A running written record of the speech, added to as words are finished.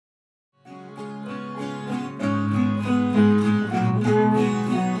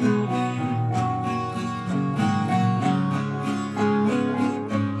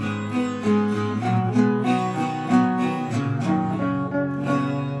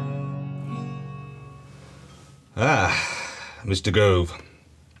Mr Gove.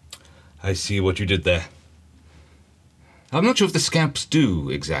 I see what you did there. I'm not sure if the scamps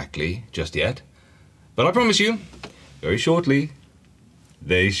do exactly just yet, but I promise you, very shortly,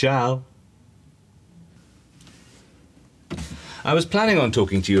 they shall. I was planning on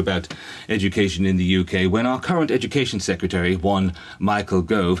talking to you about education in the UK when our current Education Secretary, one Micheal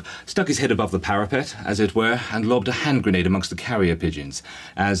Gove, stuck his head above the parapet, as it were, and lobbed a hand grenade amongst the carrier pigeons,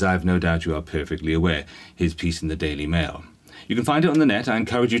 as I've no doubt you are perfectly aware, his piece in the Daily Mail. You can find it on the net. I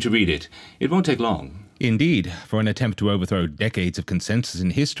encourage you to read it. It won't take long. Indeed, for an attempt to overthrow decades of consensus in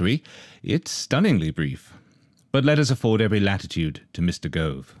history, it's stunningly brief. But let us afford every latitude to Mr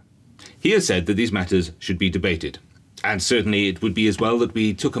Gove. He has said that these matters should be debated. And certainly it would be as well that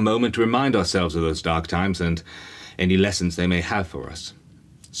we took a moment to remind ourselves of those dark times and any lessons they may have for us.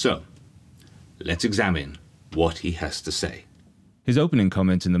 So, let's examine what he has to say. His opening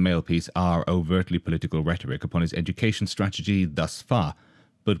comments in the Mail piece are overtly political rhetoric upon his education strategy thus far,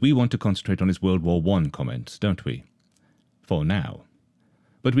 but we want to concentrate on his World War I comments, don't we? For now.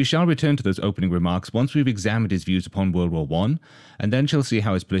 But we shall return to those opening remarks once we've examined his views upon World War I, and then shall see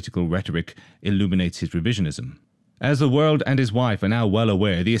how his political rhetoric illuminates his revisionism. As the world and his wife are now well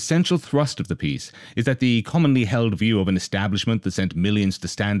aware, the essential thrust of the piece is that the commonly held view of an establishment that sent millions to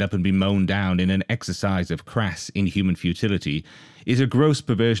stand up and be mown down in an exercise of crass, inhuman futility is a gross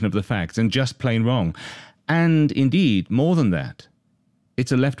perversion of the facts and just plain wrong. And indeed, more than that,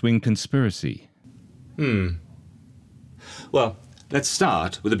 it's a left-wing conspiracy. Well, let's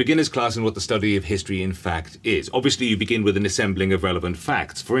start with a beginner's class in what the study of history in fact is. Obviously, you begin with an assembling of relevant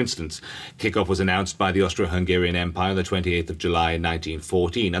facts. For instance, kickoff was announced by the Austro-Hungarian Empire on the 28th of July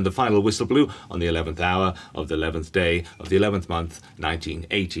 1914, and the final whistle blew on the 11th hour of the 11th day of the 11th month,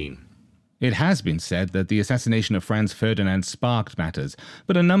 1918. It has been said that the assassination of Franz Ferdinand sparked matters,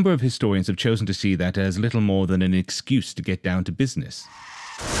 but a number of historians have chosen to see that as little more than an excuse to get down to business.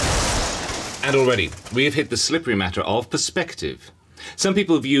 And already, we have hit the slippery matter of perspective. Some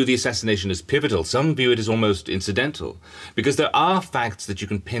people view the assassination as pivotal, some view it as almost incidental, because there are facts that you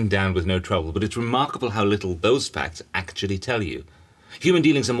can pin down with no trouble, but it's remarkable how little those facts actually tell you. Human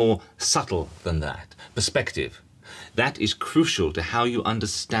dealings are more subtle than that. Perspective. That is crucial to how you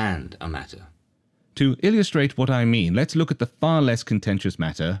understand a matter. To illustrate what I mean, let's look at the far less contentious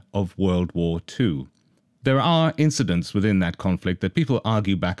matter of World War II. There are incidents within that conflict that people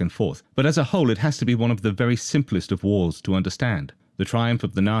argue back and forth, but as a whole it has to be one of the very simplest of wars to understand. The triumph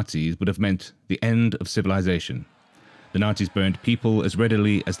of the Nazis would have meant the end of civilization. The Nazis burned people as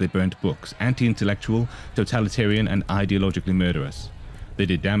readily as they burnt books, anti-intellectual, totalitarian and ideologically murderous. They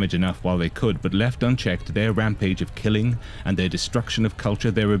did damage enough while they could, but left unchecked, their rampage of killing and their destruction of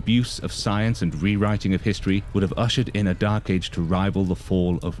culture, their abuse of science and rewriting of history would have ushered in a dark age to rival the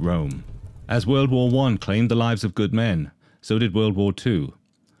fall of Rome. As World War I claimed the lives of good men, so did World War II,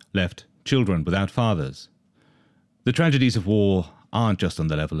 left children without fathers. The tragedies of war aren't just on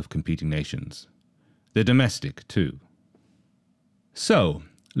the level of competing nations. They're domestic, too. So,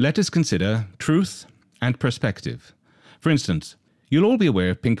 let us consider truth and perspective. For instance, you'll all be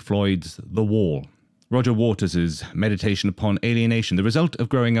aware of Pink Floyd's The Wall, Roger Waters' meditation upon alienation, the result of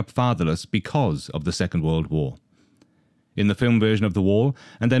growing up fatherless because of the Second World War. In the film version of The Wall,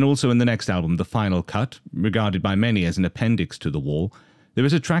 and then also in the next album, The Final Cut, regarded by many as an appendix to The Wall, there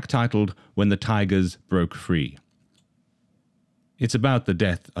is a track titled When the Tigers Broke Free. It's about the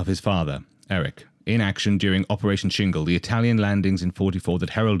death of his father, Eric, in action during Operation Shingle, the Italian landings in 1944 that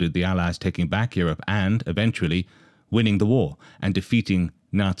heralded the Allies taking back Europe and, eventually, winning the war and defeating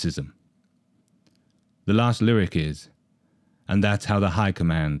Nazism. The last lyric is, "And that's how the High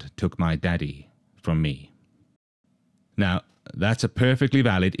Command took my daddy from me." Now, that's a perfectly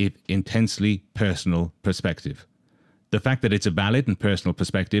valid, if intensely personal perspective. The fact that it's a valid and personal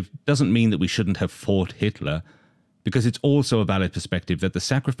perspective doesn't mean that we shouldn't have fought Hitler, because it's also a valid perspective that the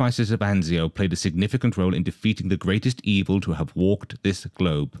sacrifices of Anzio played a significant role in defeating the greatest evil to have walked this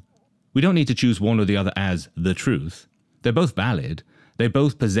globe. We don't need to choose one or the other as the truth. They're both valid. They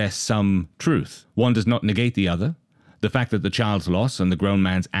both possess some truth. One does not negate the other. The fact that the child's loss and the grown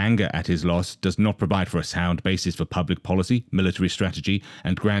man's anger at his loss does not provide for a sound basis for public policy, military strategy,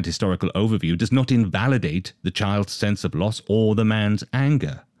 and grand historical overview does not invalidate the child's sense of loss or the man's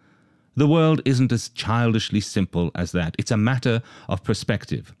anger. The world isn't as childishly simple as that. It's a matter of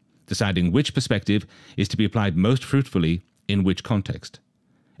perspective, deciding which perspective is to be applied most fruitfully in which context.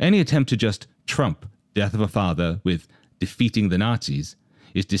 Any attempt to just trump death of a father with defeating the Nazis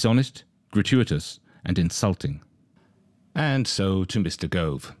is dishonest, gratuitous, and insulting. And so to Mr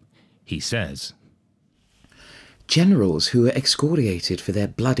Gove. He says, Generals who were excoriated for their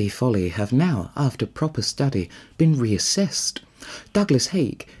bloody folly have now, after proper study, been reassessed. Douglas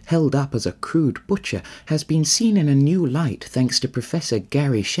Haig, held up as a crude butcher, has been seen in a new light thanks to Professor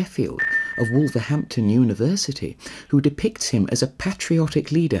Gary Sheffield of Wolverhampton University, who depicts him as a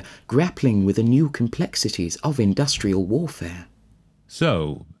patriotic leader grappling with the new complexities of industrial warfare.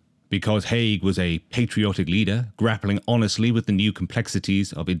 So, because Haig was a patriotic leader grappling honestly with the new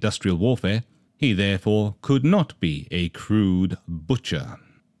complexities of industrial warfare, he therefore could not be a crude butcher.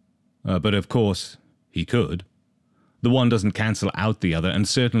 But of course, he could. The one doesn't cancel out the other, and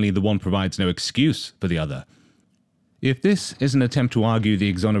certainly the one provides no excuse for the other. If this is an attempt to argue the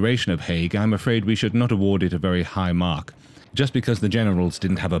exoneration of Haig, I'm afraid we should not award it a very high mark. Just because the generals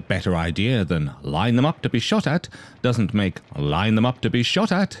didn't have a better idea than line them up to be shot at, doesn't make line them up to be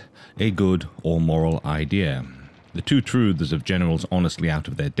shot at a good or moral idea. The two truths of generals honestly out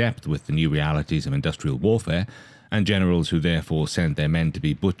of their depth with the new realities of industrial warfare, and generals who therefore send their men to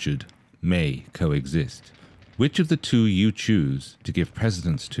be butchered, may coexist. Which of the two you choose to give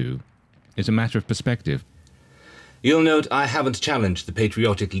precedence to is a matter of perspective. You'll note I haven't challenged the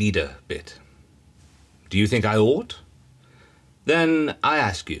patriotic leader bit. Do you think I ought? Then I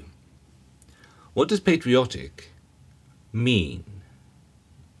ask you, what does patriotic mean?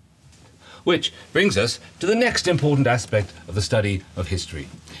 Which brings us to the next important aspect of the study of history,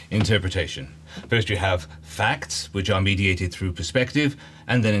 interpretation. First you have facts, which are mediated through perspective,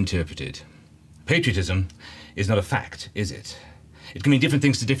 and then interpreted. Patriotism is not a fact, is it? It can mean different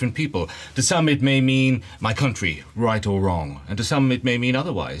things to different people. To some it may mean my country, right or wrong, and to some it may mean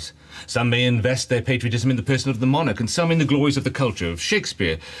otherwise. Some may invest their patriotism in the person of the monarch, and some in the glories of the culture, of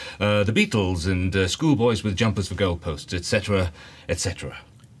Shakespeare, the Beatles, and schoolboys with jumpers for goalposts, etc., etc.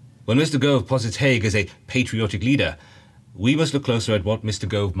 When Mr Gove posits Haig as a patriotic leader, we must look closer at what Mr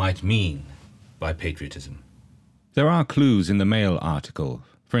Gove might mean by patriotism. There are clues in the Mail article.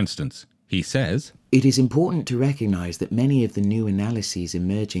 For instance, he says, It is important to recognise that many of the new analyses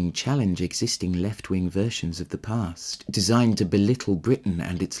emerging challenge existing left-wing versions of the past, designed to belittle Britain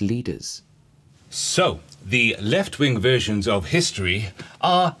and its leaders. So, the left-wing versions of history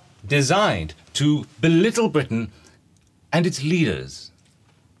are designed to belittle Britain and its leaders.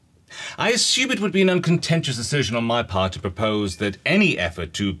 I assume it would be an uncontentious assertion on my part to propose that any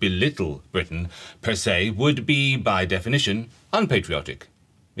effort to belittle Britain, per se, would be, by definition, unpatriotic.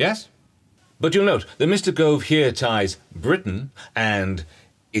 Yes? But you'll note that Mr Gove here ties Britain and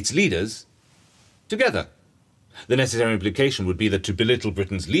its leaders together. The necessary implication would be that to belittle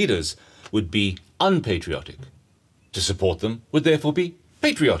Britain's leaders would be unpatriotic. To support them would therefore be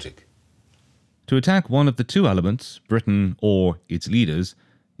patriotic. to attack one of the two elements, Britain or its leaders,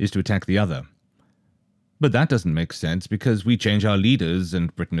 is to attack the other. But that doesn't make sense because we change our leaders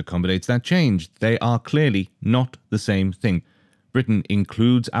and Britain accommodates that change. They are clearly not the same thing. Britain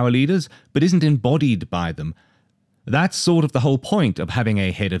includes our leaders, but isn't embodied by them. That's sort of the whole point of having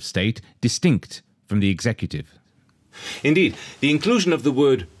a head of state distinct from the executive. Indeed, the inclusion of the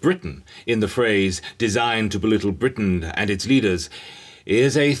word Britain in the phrase designed to belittle Britain and its leaders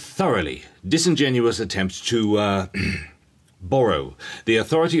is a thoroughly disingenuous attempt to borrow the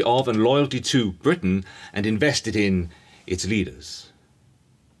authority of and loyalty to Britain and invest it in its leaders.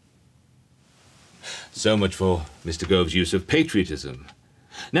 So much for Mr Gove's use of patriotism.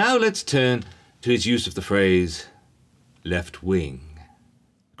 Now let's turn to his use of the phrase left wing.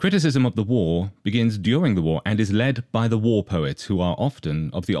 Criticism of the war begins during the war and is led by the war poets, who are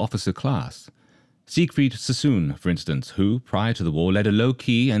often of the officer class. Siegfried Sassoon, for instance, who, prior to the war, led a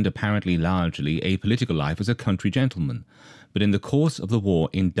low-key and apparently largely apolitical life as a country gentleman, but in the course of the war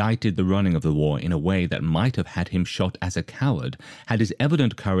indicted the running of the war in a way that might have had him shot as a coward, had his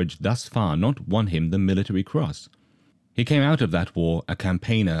evident courage thus far not won him the military cross. He came out of that war a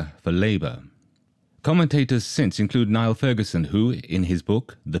campaigner for Labour. Commentators since include Niall Ferguson, who, in his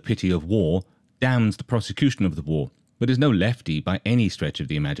book, The Pity of War, damns the prosecution of the war, but is no lefty by any stretch of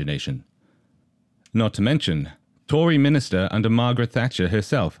the imagination. Not to mention, Tory minister under Margaret Thatcher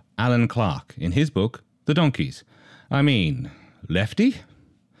herself, Alan Clark, in his book, The Donkeys. I mean, lefty?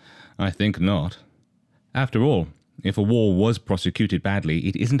 I think not. After all, if a war was prosecuted badly,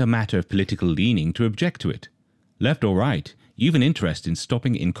 it isn't a matter of political leaning to object to it. Left or right, you've an interest in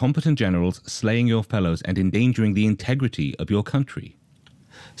stopping incompetent generals slaying your fellows and endangering the integrity of your country.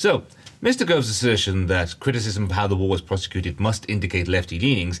 So, Mr Gove's assertion that criticism of how the war was prosecuted must indicate lefty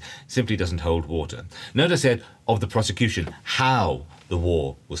leanings simply doesn't hold water. Note I said of the prosecution, how the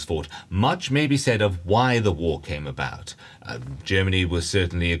war was fought. Much may be said of why the war came about. Germany was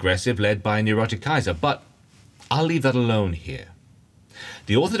certainly aggressive, led by a neurotic Kaiser, but I'll leave that alone here.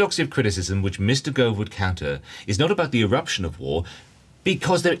 The orthodoxy of criticism which Mr Gove would counter is not about the eruption of war,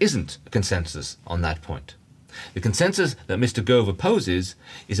 because there isn't a consensus on that point. The consensus that Mr Gove opposes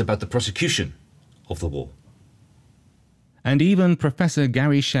is about the prosecution of the war. And even Professor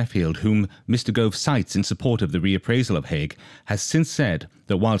Gary Sheffield, whom Mr Gove cites in support of the reappraisal of Hague, has since said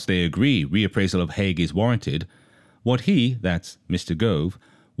that whilst they agree reappraisal of Hague is warranted, what he, that's Mr Gove,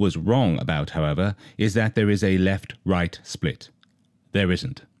 was wrong about, however, is that there is a left-right split. There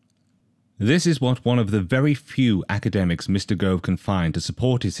isn't. This is what one of the very few academics Mr Gove can find to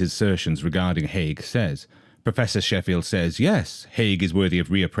support his assertions regarding Hague says. Professor Sheffield says, yes, Hague is worthy of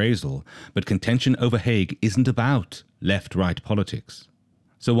reappraisal, but contention over Hague isn't about left-right politics.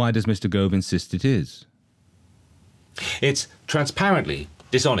 So why does Mr Gove insist it is? It's transparently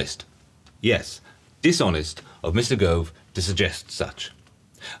dishonest. Yes, dishonest of Mr Gove to suggest such.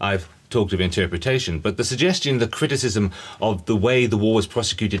 I've talked of interpretation, but the suggestion that criticism of the way the war was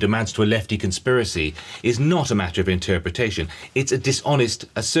prosecuted amounts to a lefty conspiracy is not a matter of interpretation. It's a dishonest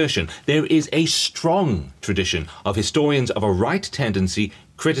assertion. There is a strong tradition of historians of a right tendency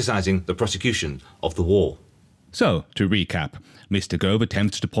criticising the prosecution of the war. So, to recap, Mr Gove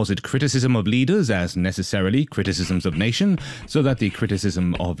attempts to posit criticism of leaders as necessarily criticisms of nation, so that the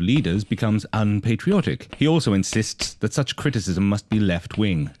criticism of leaders becomes unpatriotic. He also insists that such criticism must be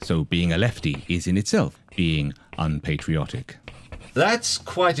left-wing, so being a lefty is in itself being unpatriotic. That's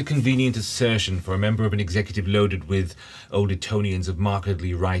quite a convenient assertion for a member of an executive loaded with old Etonians of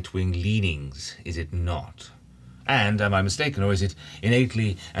markedly right-wing leanings, is it not? And am I mistaken, or is it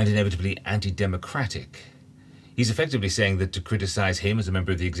innately and inevitably anti-democratic? He's effectively saying that to criticise him as a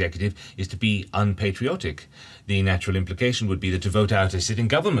member of the executive is to be unpatriotic. The natural implication would be that to vote out a sitting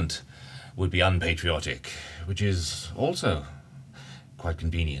government would be unpatriotic, which is also quite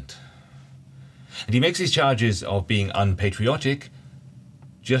convenient. And he makes his charges of being unpatriotic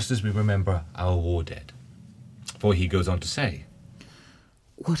just as we remember our war dead. For he goes on to say,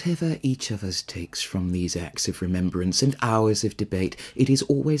 whatever each of us takes from these acts of remembrance and hours of debate, it is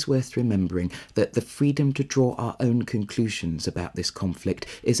always worth remembering that the freedom to draw our own conclusions about this conflict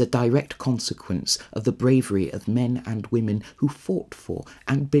is a direct consequence of the bravery of men and women who fought for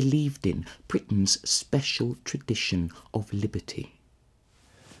and believed in Britain's special tradition of liberty.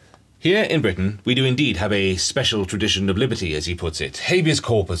 Here in Britain, we do indeed have a special tradition of liberty, as he puts it, habeas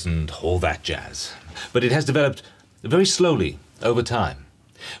corpus and all that jazz. But it has developed very slowly over time.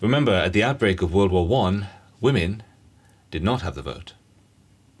 Remember, at the outbreak of World War I, women did not have the vote.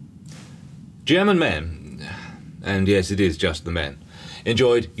 German men, and yes, it is just the men,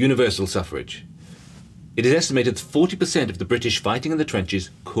 enjoyed universal suffrage. It is estimated that 40% of the British fighting in the trenches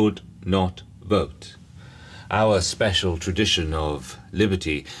could not vote. Our special tradition of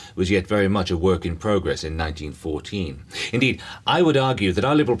liberty was yet very much a work in progress in 1914. Indeed, I would argue that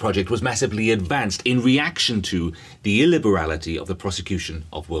our liberal project was massively advanced in reaction to the illiberality of the prosecution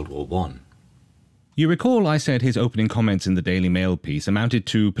of World War I. You recall I said his opening comments in the Daily Mail piece amounted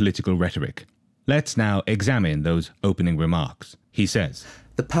to political rhetoric. Let's now examine those opening remarks. He says,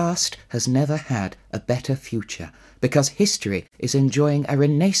 the past has never had a better future because history is enjoying a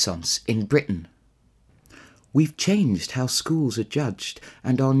renaissance in Britain. We've changed how schools are judged,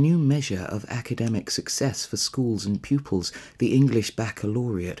 and our new measure of academic success for schools and pupils, the English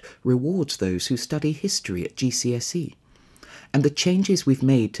Baccalaureate, rewards those who study history at GCSE. And the changes we've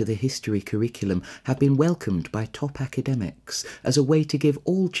made to the history curriculum have been welcomed by top academics as a way to give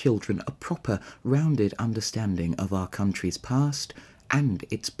all children a proper, rounded understanding of our country's past and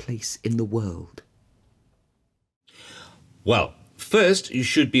its place in the world. Well, first, you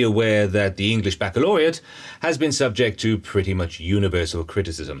should be aware that the English Baccalaureate has been subject to pretty much universal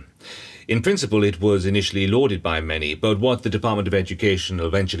criticism. In principle, it was initially lauded by many, but what the Department of Education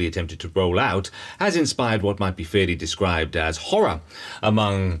eventually attempted to roll out has inspired what might be fairly described as horror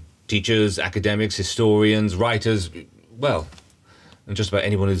among teachers, academics, historians, writers, well, and just about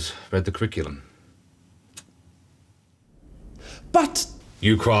anyone who's read the curriculum. But...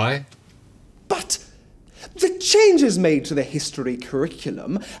 You cry? But... the changes made to the history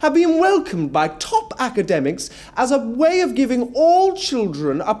curriculum have been welcomed by top academics as a way of giving all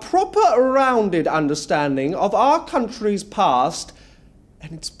children a proper, rounded understanding of our country's past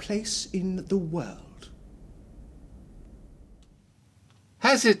and its place in the world.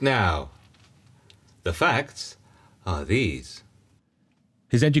 Has it now? The facts are these.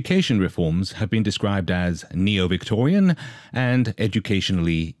 His education reforms have been described as neo-Victorian and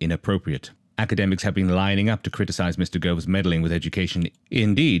educationally inappropriate. Academics have been lining up to criticise Mr Gove's meddling with education.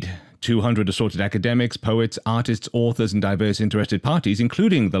 Indeed, 200 assorted academics, poets, artists, authors, and diverse interested parties,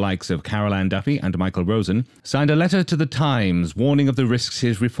 including the likes of Carol Ann Duffy and Michael Rosen, signed a letter to the Times warning of the risks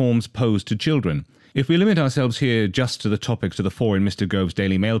his reforms pose to children. If we limit ourselves here just to the topics to the fore in Mr Gove's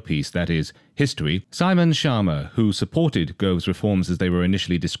Daily Mail piece, that is, history, Simon Sharma, who supported Gove's reforms as they were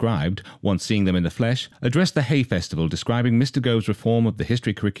initially described, once seeing them in the flesh, addressed the Hay Festival describing Mr Gove's reform of the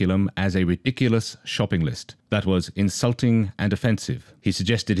history curriculum as a ridiculous shopping list that was insulting and offensive. He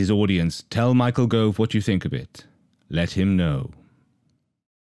suggested his audience, tell Micheal Gove what you think of it. Let him know.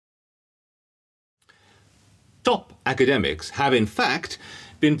 Top academics have, in fact,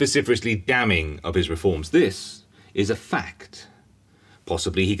 been vociferously damning of his reforms. This is a fact.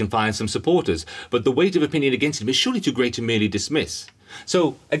 Possibly he can find some supporters, but the weight of opinion against him is surely too great to merely dismiss.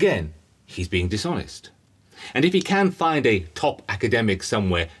 So, again, he's being dishonest. And if he can find a top academic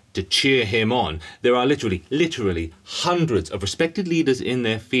somewhere to cheer him on, there are literally hundreds of respected leaders in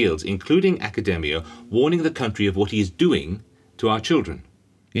their fields, including academia, warning the country of what he is doing to our children.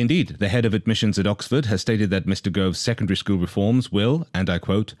 Indeed, the head of admissions at Oxford has stated that Mr Gove's secondary school reforms will, and I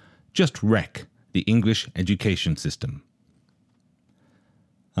quote, just wreck the English education system.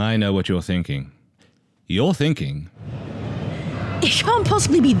 I know what you're thinking. You're thinking... It can't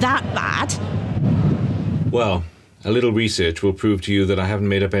possibly be that bad. Well, a little research will prove to you that I haven't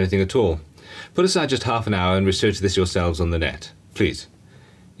made up anything at all. Put aside just half an hour and research this yourselves on the net. Please.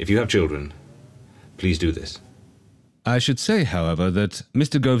 If you have children, please do this. I should say, however, that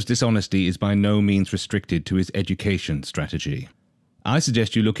Mr Gove's dishonesty is by no means restricted to his education strategy. I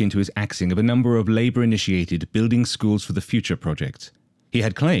suggest you look into his axing of a number of Labour-initiated Building Schools for the Future projects. He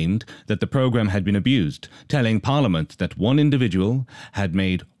had claimed that the programme had been abused, telling Parliament that one individual had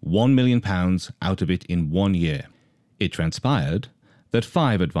made £1 million out of it in 1 year. It transpired that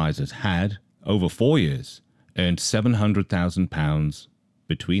 5 advisers had, over 4 years, earned £700,000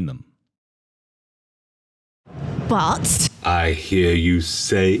 between them. But... I hear you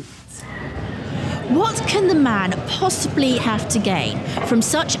say... What can the man possibly have to gain from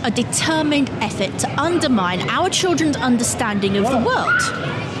such a determined effort to undermine our children's understanding of the world?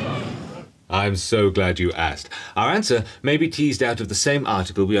 I'm so glad you asked. Our answer may be teased out of the same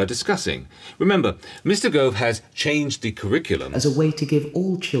article we are discussing. Remember, Mr Gove has changed the curriculum as a way to give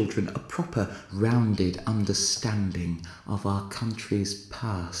all children a proper, rounded understanding of our country's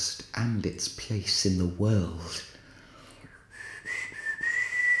past and its place in the world.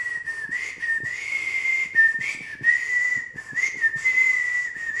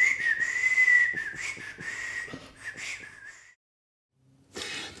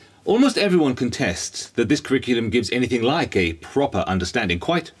 Almost everyone contests that this curriculum gives anything like a proper understanding.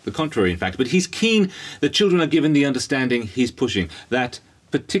 Quite the contrary, in fact. But he's keen that children are given the understanding he's pushing, that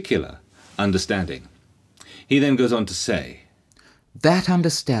particular understanding. He then goes on to say, that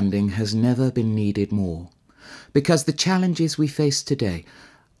understanding has never been needed more, because the challenges we face today,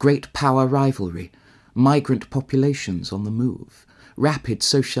 great power rivalry, migrant populations on the move, rapid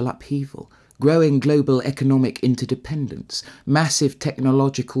social upheaval, growing global economic interdependence, massive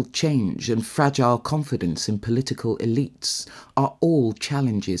technological change and fragile confidence in political elites are all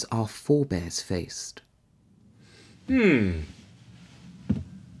challenges our forebears faced. Whose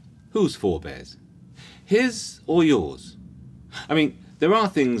forebears? His or yours? I mean, there are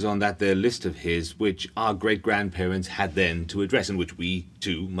things on that there list of his which our great-grandparents had then to address and which we,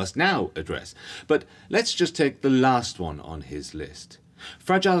 too, must now address. But let's just take the last one on his list.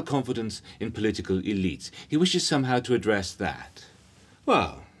 Fragile confidence in political elites. He wishes somehow to address that.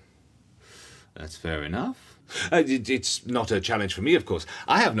 Well, that's fair enough. It's not a challenge for me, of course.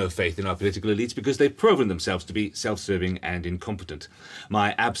 I have no faith in our political elites because they've proven themselves to be self-serving and incompetent.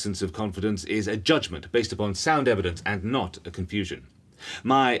 My absence of confidence is a judgment based upon sound evidence and not a confusion.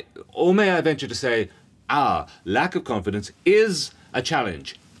 Or may I venture to say, our lack of confidence is a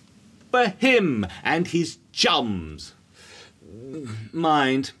challenge for him and his chums.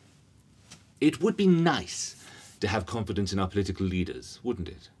 Mind, it would be nice to have confidence in our political leaders, wouldn't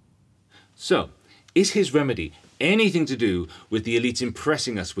it? So, is his remedy anything to do with the elites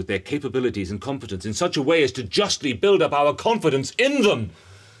impressing us with their capabilities and competence in such a way as to justly build up our confidence in them?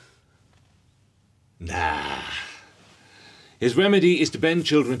 Nah. His remedy is to bend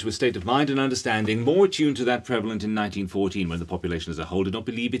children to a state of mind and understanding more attuned to that prevalent in 1914 when the population as a whole did not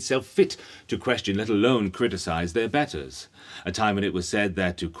believe itself fit to question, let alone criticize their betters. A time when it was said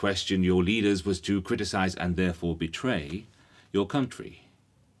that to question your leaders was to criticize and therefore betray your country.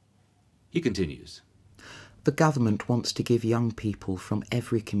 He continues. The government wants to give young people from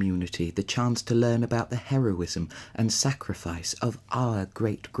every community the chance to learn about the heroism and sacrifice of our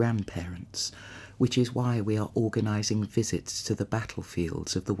great-grandparents, which is why we are organising visits to the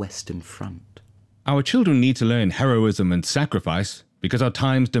battlefields of the Western Front. Our children need to learn heroism and sacrifice because our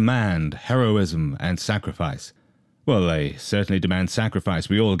times demand heroism and sacrifice. Well, they certainly demand sacrifice,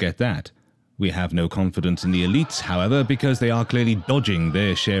 we all get that. We have no confidence in the elites, however, because they are clearly dodging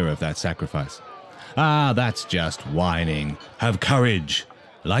their share of that sacrifice. Ah, that's just whining. Have courage,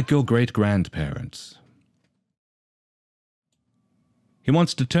 like your great-grandparents. He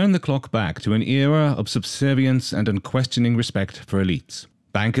wants to turn the clock back to an era of subservience and unquestioning respect for elites.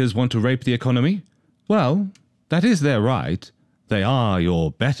 Bankers want to rape the economy? Well, that is their right. They are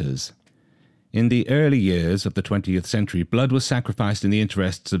your betters. In the early years of the 20th century, blood was sacrificed in the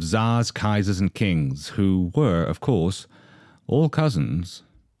interests of czars, kaisers, and kings, who were, of course, all cousins.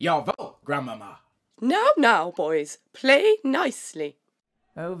 Your vote, Grandmama. Now, boys, play nicely.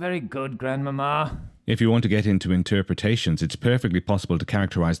 Oh, very good, Grandmama. If you want to get into interpretations, it's perfectly possible to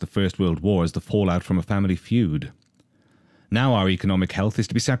characterize the First World War as the fallout from a family feud. Now our economic health is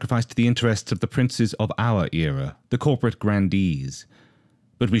to be sacrificed to the interests of the princes of our era, the corporate grandees.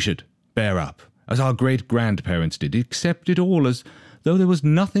 But we should bear up, as our great-grandparents did, accept it all as though there was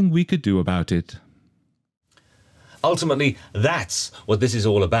nothing we could do about it. Ultimately, that's what this is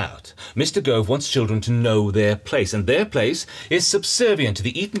all about. Mr Gove wants children to know their place, and their place is subservient to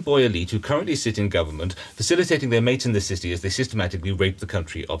the Eton boy elite who currently sit in government, facilitating their mates in the city as they systematically rape the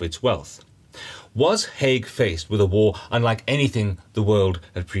country of its wealth. Was Hague faced with a war unlike anything the world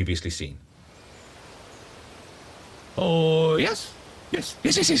had previously seen? Oh, yes. Yes.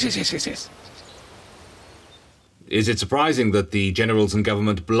 Is it surprising that the generals and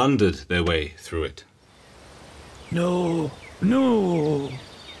government blundered their way through it? No.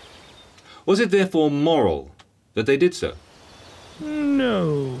 Was it therefore moral that they did so?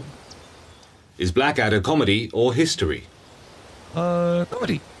 No. Is Blackadder comedy or history?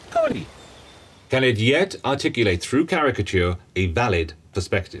 Comedy. Can it yet articulate through caricature a valid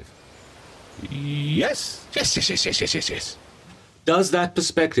perspective? Yes. Does that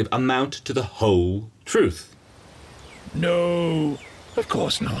perspective amount to the whole truth? No, of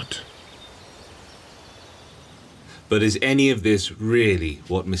course not. But is any of this really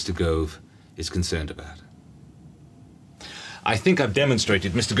what Mr Gove is concerned about? I think I've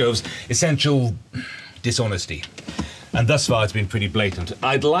demonstrated Mr Gove's essential dishonesty. And thus far it's been pretty blatant.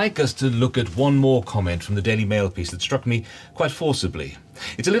 I'd like us to look at one more comment from the Daily Mail piece that struck me quite forcibly.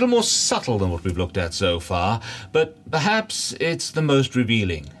 It's a little more subtle than what we've looked at so far, but perhaps it's the most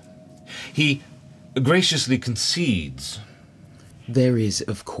revealing. He graciously concedes. There is,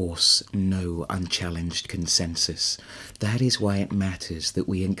 of course, no unchallenged consensus. That is why it matters that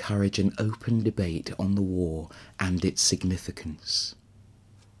we encourage an open debate on the war and its significance.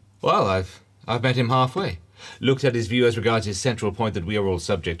 Well, I've met him halfway. Looked at his view as regards his central point that we are all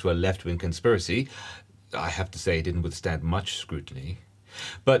subject to a left-wing conspiracy. I have to say it didn't withstand much scrutiny.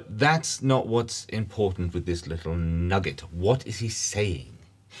 But that's not what's important with this little nugget. What is he saying?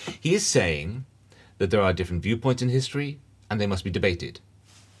 He is saying that there are different viewpoints in history, and they must be debated.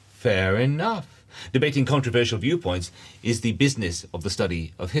 Fair enough. Debating controversial viewpoints is the business of the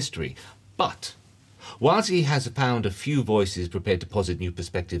study of history. But, whilst he has found a few voices prepared to posit new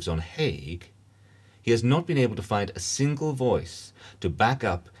perspectives on Hague, he has not been able to find a single voice to back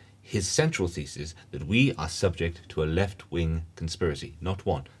up his central thesis that we are subject to a left-wing conspiracy. Not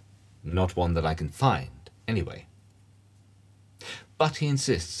one. Not one that I can find, anyway. But he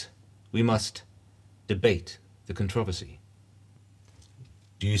insists we must debate the controversy.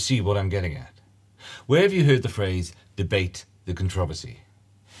 Do you see what I'm getting at? Where have you heard the phrase, debate the controversy?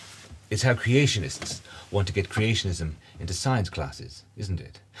 It's how creationists want to get creationism into science classes, isn't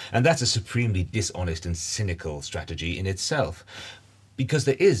it? And that's a supremely dishonest and cynical strategy in itself, because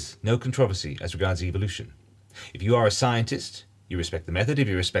there is no controversy as regards evolution. If you are a scientist, you respect the method. If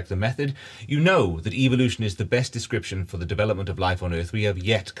you respect the method, you know that evolution is the best description for the development of life on Earth we have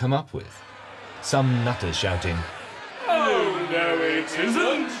yet come up with. Some nutters shouting, "Oh, no it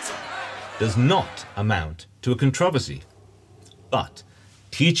isn't," does not amount to a controversy. But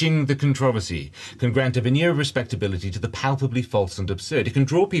teaching the controversy can grant a veneer of respectability to the palpably false and absurd. It can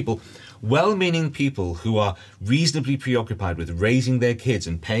draw people, well-meaning people who are reasonably preoccupied with raising their kids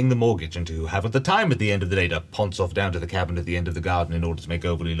and paying the mortgage and who haven't the time at the end of the day to ponce off down to the cabin at the end of the garden in order to make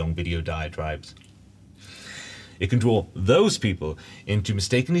overly long video diatribes. It can draw those people into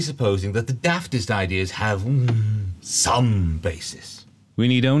mistakenly supposing that the daftest ideas have some basis. We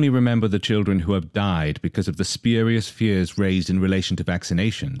need only remember the children who have died because of the spurious fears raised in relation to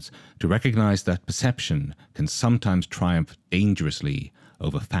vaccinations to recognize that perception can sometimes triumph dangerously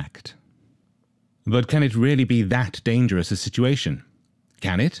over fact. But can it really be that dangerous a situation?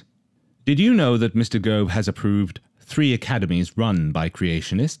 Can it? Did you know that Mr Gove has approved 3 academies run by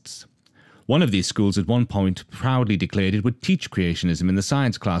creationists? One of these schools at one point proudly declared it would teach creationism in the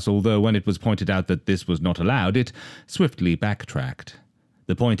science class, although when it was pointed out that this was not allowed, it swiftly backtracked.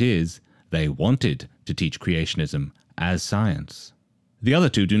 The point is, they wanted to teach creationism as science. The other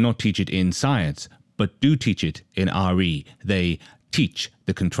 2 do not teach it in science, but do teach it in RE. They teach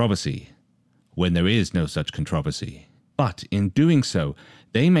the controversy, when there is no such controversy. But in doing so,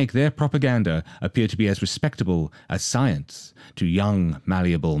 they make their propaganda appear to be as respectable as science to young,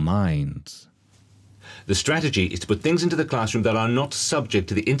 malleable minds. The strategy is to put things into the classroom that are not subject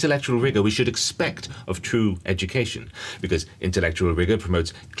to the intellectual rigor we should expect of true education, because intellectual rigor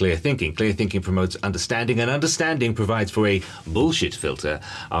promotes clear thinking promotes understanding, and understanding provides for a bullshit filter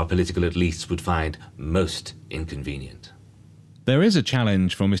our political elites would find most inconvenient. There is a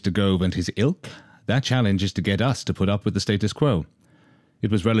challenge for Mr Gove and his ilk. That challenge is to get us to put up with the status quo.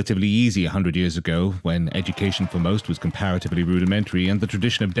 It was relatively easy 100 years ago, when education for most was comparatively rudimentary and the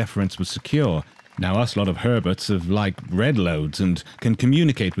tradition of deference was secure. Now us lot of Herberts have like red loads and can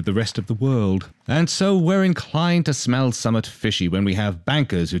communicate with the rest of the world. And so we're inclined to smell somewhat fishy when we have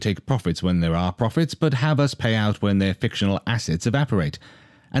bankers who take profits when there are profits, but have us pay out when their fictional assets evaporate,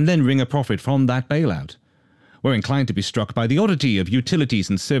 and then wring a profit from that bailout. We're inclined to be struck by the oddity of utilities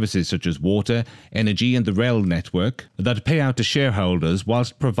and services such as water, energy and the rail network that pay out to shareholders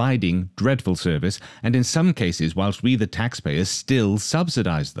whilst providing dreadful service, and in some cases whilst we the taxpayers still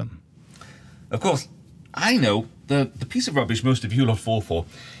subsidise them. Of course, I know the piece of rubbish most of you lot fall for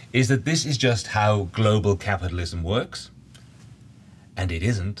is that this is just how global capitalism works. And it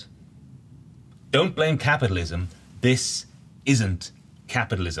isn't. Don't blame capitalism. This isn't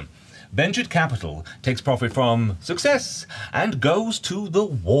capitalism. Ventured capital takes profit from success and goes to the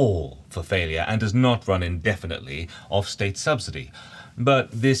wall for failure and does not run indefinitely off state subsidy.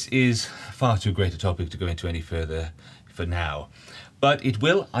 But this is far too great a topic to go into any further for now. But it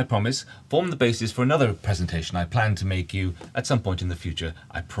will, I promise, form the basis for another presentation I plan to make you at some point in the future.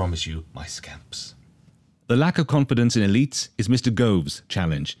 I promise you, my scamps. The lack of confidence in elites is Mr Gove's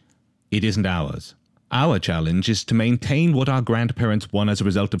challenge. It isn't ours. Our challenge is to maintain what our grandparents won as a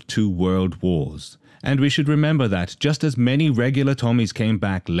result of 2 world wars. And we should remember that just as many regular Tommies came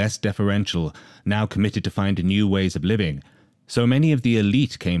back less deferential, now committed to find new ways of living, so many of the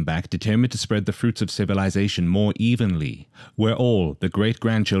elite came back determined to spread the fruits of civilization more evenly. We're all the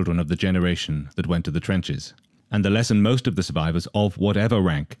great-grandchildren of the generation that went to the trenches. And the lesson most of the survivors of whatever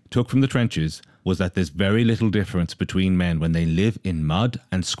rank took from the trenches was that there's very little difference between men when they live in mud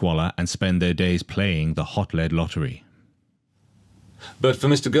and squalor and spend their days playing the hot lead lottery. But for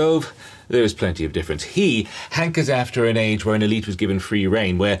Mr Gove, there is plenty of difference. He hankers after an age where an elite was given free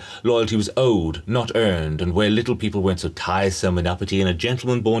rein, where loyalty was owed, not earned, and where little people weren't so tiresome and uppity, and a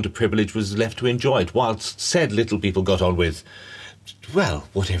gentleman born to privilege was left to enjoy it, whilst said little people got on with, well,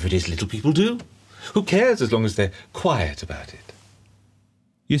 whatever it is little people do. Who cares as long as they're quiet about it?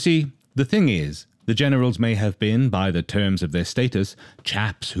 You see, the thing is, the generals may have been, by the terms of their status,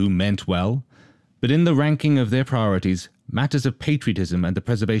 chaps who meant well, but in the ranking of their priorities, matters of patriotism and the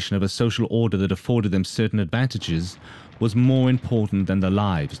preservation of a social order that afforded them certain advantages was more important than the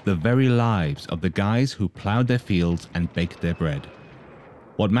lives, the very lives, of the guys who ploughed their fields and baked their bread.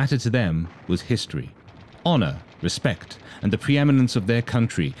 What mattered to them was history, honour, respect, and the preeminence of their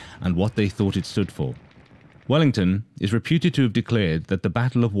country and what they thought it stood for. Wellington is reputed to have declared that the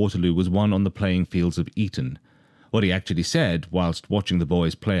Battle of Waterloo was won on the playing fields of Eton. What he actually said, whilst watching the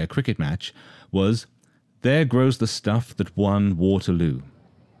boys play a cricket match, was, "There grows the stuff that won Waterloo."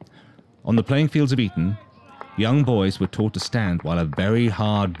 On the playing fields of Eton, young boys were taught to stand while a very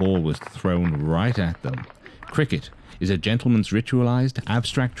hard ball was thrown right at them. Cricket is a gentleman's ritualized,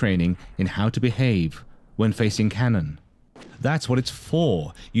 abstract training in how to behave when facing cannon. That's what it's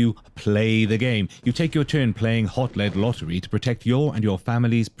for. You play the game. You take your turn playing hot lead lottery to protect your and your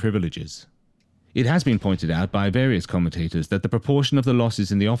family's privileges. It has been pointed out by various commentators that the proportion of the losses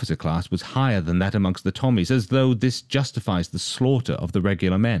in the officer class was higher than that amongst the Tommies, as though this justifies the slaughter of the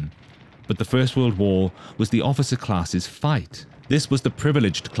regular men. But the First World War was the officer class's fight. This was the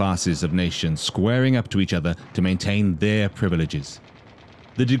privileged classes of nations squaring up to each other to maintain their privileges.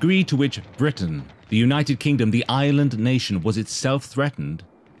 The degree to which Britain, the United Kingdom, the island nation, was itself threatened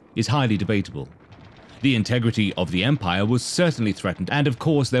is highly debatable. The integrity of the empire was certainly threatened, and of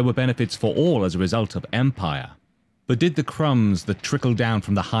course there were benefits for all as a result of empire. But did the crumbs that trickled down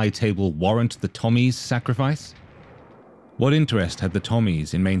from the high table warrant the Tommies' sacrifice? What interest had the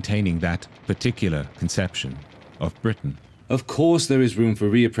Tommies in maintaining that particular conception of Britain? Of course there is room for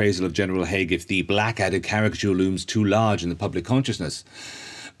reappraisal of General Haig if the Blackadder caricature looms too large in the public consciousness.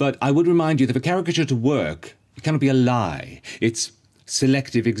 But I would remind you that for caricature to work, it cannot be a lie. It's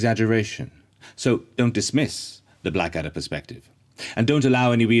selective exaggeration. So don't dismiss the Blackadder perspective. And don't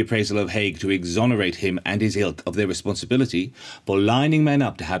allow any reappraisal of Haig to exonerate him and his ilk of their responsibility for lining men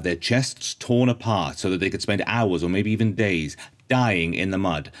up to have their chests torn apart so that they could spend hours or maybe even days dying in the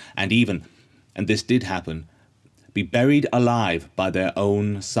mud, and even, and this did happen, be buried alive by their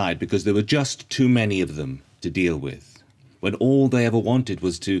own side because there were just too many of them to deal with, when all they ever wanted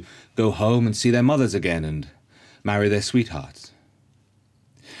was to go home and see their mothers again and marry their sweethearts.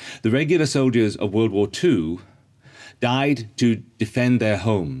 The regular soldiers of World War II died to defend their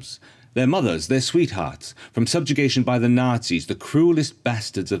homes, their mothers, their sweethearts, from subjugation by the Nazis, the cruelest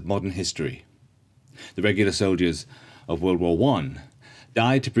bastards of modern history. The regular soldiers of World War I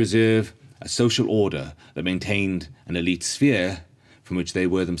died to preserve a social order that maintained an elite sphere from which they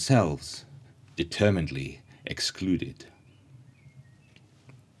were themselves determinedly excluded.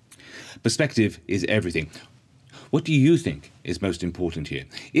 Perspective is everything. What do you think is most important here?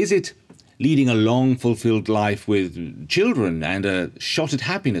 Is it leading a long, fulfilled life with children and a shot at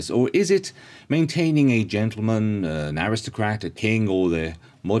happiness, or is it maintaining a gentleman, an aristocrat, a king, or their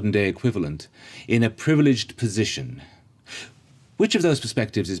modern-day equivalent in a privileged position? Which of those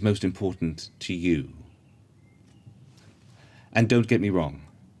perspectives is most important to you? And don't get me wrong,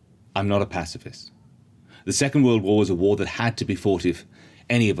 I'm not a pacifist. The Second World War was a war that had to be fought if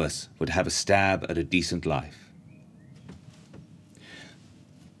any of us would have a stab at a decent life.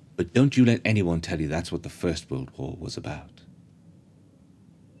 But don't you let anyone tell you that's what the First World War was about.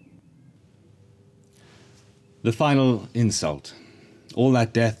 The final insult. All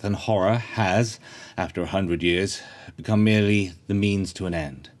that death and horror has, after 100 years, become merely the means to an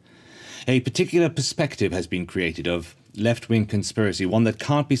end. A particular perspective has been created of left-wing conspiracy, one that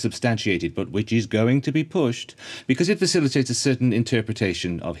can't be substantiated, but which is going to be pushed because it facilitates a certain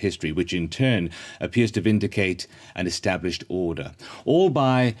interpretation of history, which in turn appears to vindicate an established order, all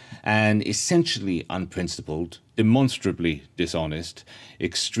by an essentially unprincipled, demonstrably dishonest,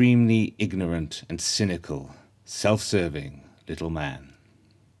 extremely ignorant and cynical, self-serving little man.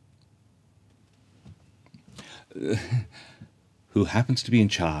 Who happens to be in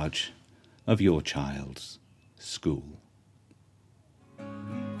charge of your child's school.